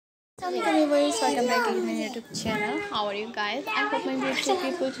Assalamualaikum viewers, welcome back to my YouTube channel. How are you guys? I hope my beautiful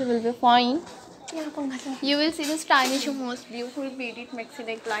people will be fine. You will see the stylish, most beautiful beaded maxi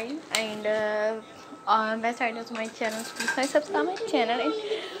neckline and best ideas of my channel. Please subscribe my channel and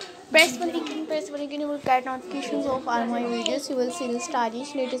press the icon. You will get notifications of all my videos. You will see the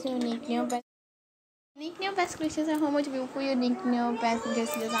stylish, latest, unique new best collections and how much beautiful unique new best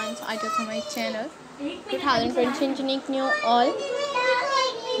dress designs items on my channel. 2020 unique new all.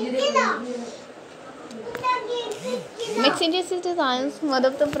 Mixing dresses designs, mother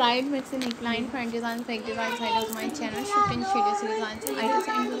of the bride, mixing neckline, front designs, back designs, items on my channel. Shift and shade designs, items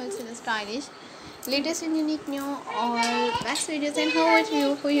and individuals in the stylish. Latest and unique new all best videos and how much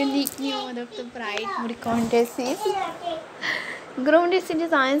beautiful unique new mother of the bride, Muricon dresses. Groom dressing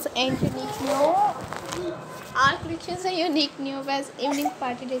designs and unique new. Our collections are unique new best evening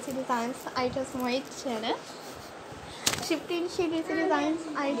party dressing designs, items on my channel. Shifting sheet designs,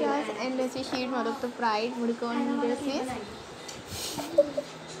 ideas, and lacy sheet, mother of the bride, Muricon dresses.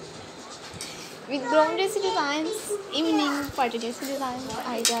 With groom dress designs, evening party dress designs,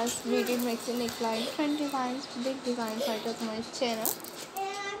 ideas, beaded maxi neckline, front designs, big designs, items on my channel.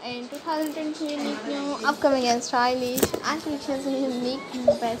 And 2020 unique new, upcoming and stylish, our collections are unique new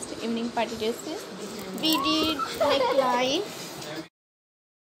best evening party dresses, beaded neckline.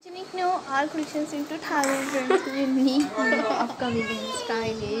 Unique new all collections in 2020 unique new upcoming and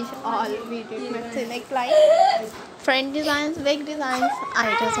stylish all beaded maxi neckline, front designs, back designs,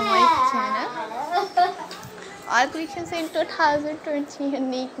 items on my channel. All collections in 2020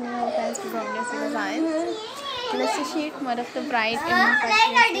 unique new best groom dress designs. Lacy sheet, mother of the bride,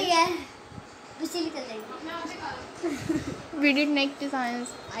 beaded neck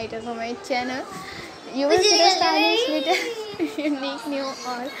designs, items on my channel. You will see the stylish little unique new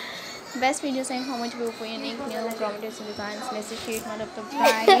all best videos and how much beautiful unique new groom dress designs, lacy sheet, mother of the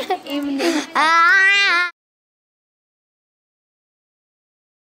bride, evening.